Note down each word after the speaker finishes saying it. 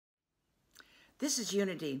This is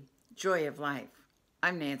Unity, Joy of Life.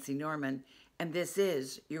 I'm Nancy Norman, and this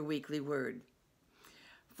is your weekly word.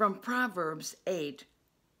 From Proverbs 8,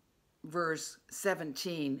 verse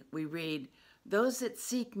 17, we read, "Those that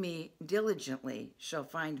seek me diligently shall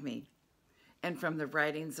find me." And from the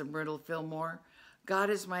writings of Myrtle Fillmore, "God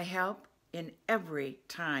is my help in every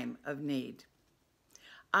time of need."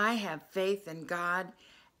 I have faith in God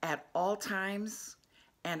at all times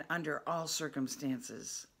and under all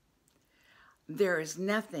circumstances. There is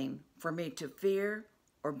nothing for me to fear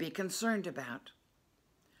or be concerned about.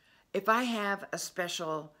 If I have a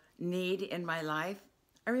special need in my life,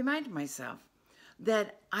 I remind myself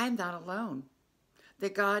that I'm not alone,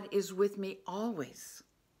 that God is with me always,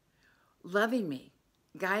 loving me,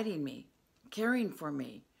 guiding me, caring for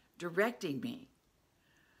me, directing me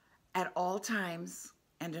at all times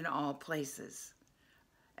and in all places.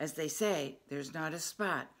 As they say, there's not a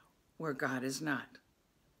spot where God is not.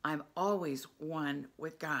 I'm always one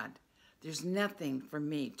with God. There's nothing for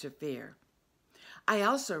me to fear. I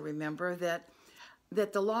also remember that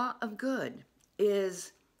the law of good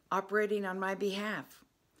is operating on my behalf.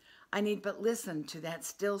 I need but listen to that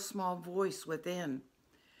still small voice within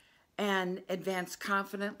and advance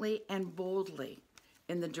confidently and boldly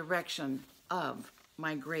in the direction of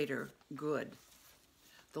my greater good.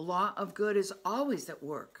 The law of good is always at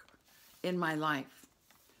work in my life,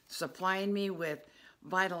 supplying me with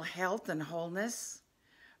vital health and wholeness,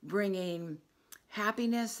 bringing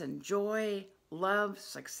happiness and joy, love,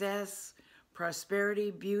 success, prosperity,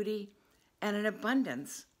 beauty, and an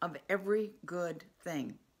abundance of every good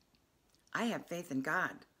thing. I have faith in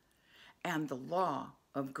God and the law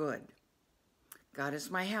of good. God is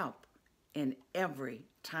my help in every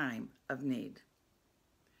time of need.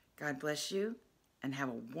 God bless you and have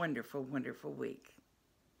a wonderful, wonderful week.